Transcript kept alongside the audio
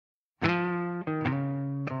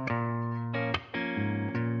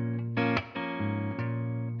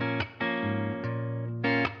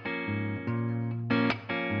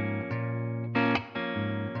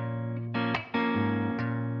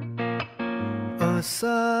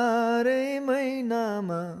असारै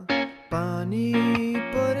महिनामा पानी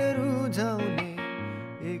परेर रुझाउने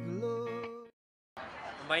एक्लो.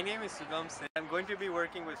 My name is Sugam. I'm going to be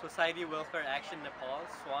working with Society Welfare Action Nepal,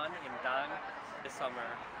 SWAN, in Dang this summer.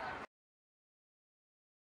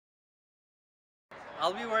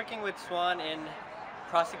 I'll be working with SWAN in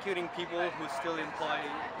prosecuting people who still employ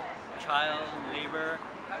child labor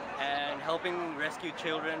and helping rescue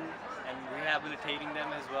children and rehabilitating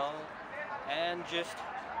them as well, and just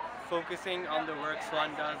focusing on the work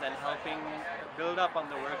SWAN does and helping build up on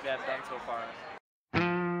the work they have done so far.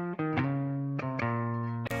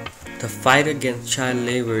 The fight against child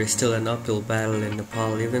labor is still an uphill battle in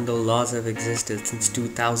Nepal, even though laws have existed since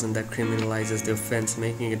 2000 that criminalizes the offense,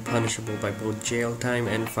 making it punishable by both jail time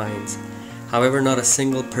and fines. However, not a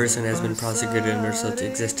single person has been prosecuted under such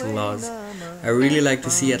existing laws. I really like to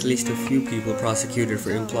see at least a few people prosecuted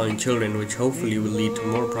for employing children, which hopefully will lead to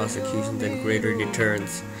more prosecutions and greater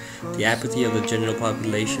deterrence. The apathy of the general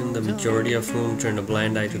population, the majority of whom turn a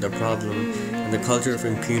blind eye to the problem, and the culture of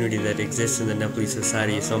impunity that exists in the Nepalese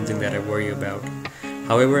society is something that I worry about.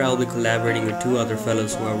 However, I'll be collaborating with 2 other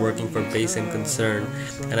fellows who are working for Base and Concern,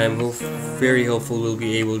 and I'm very hopeful we'll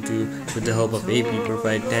be able to, with the help of AP,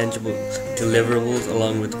 provide tangible deliverables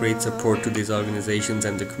along with great support to these organizations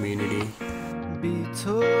and the community.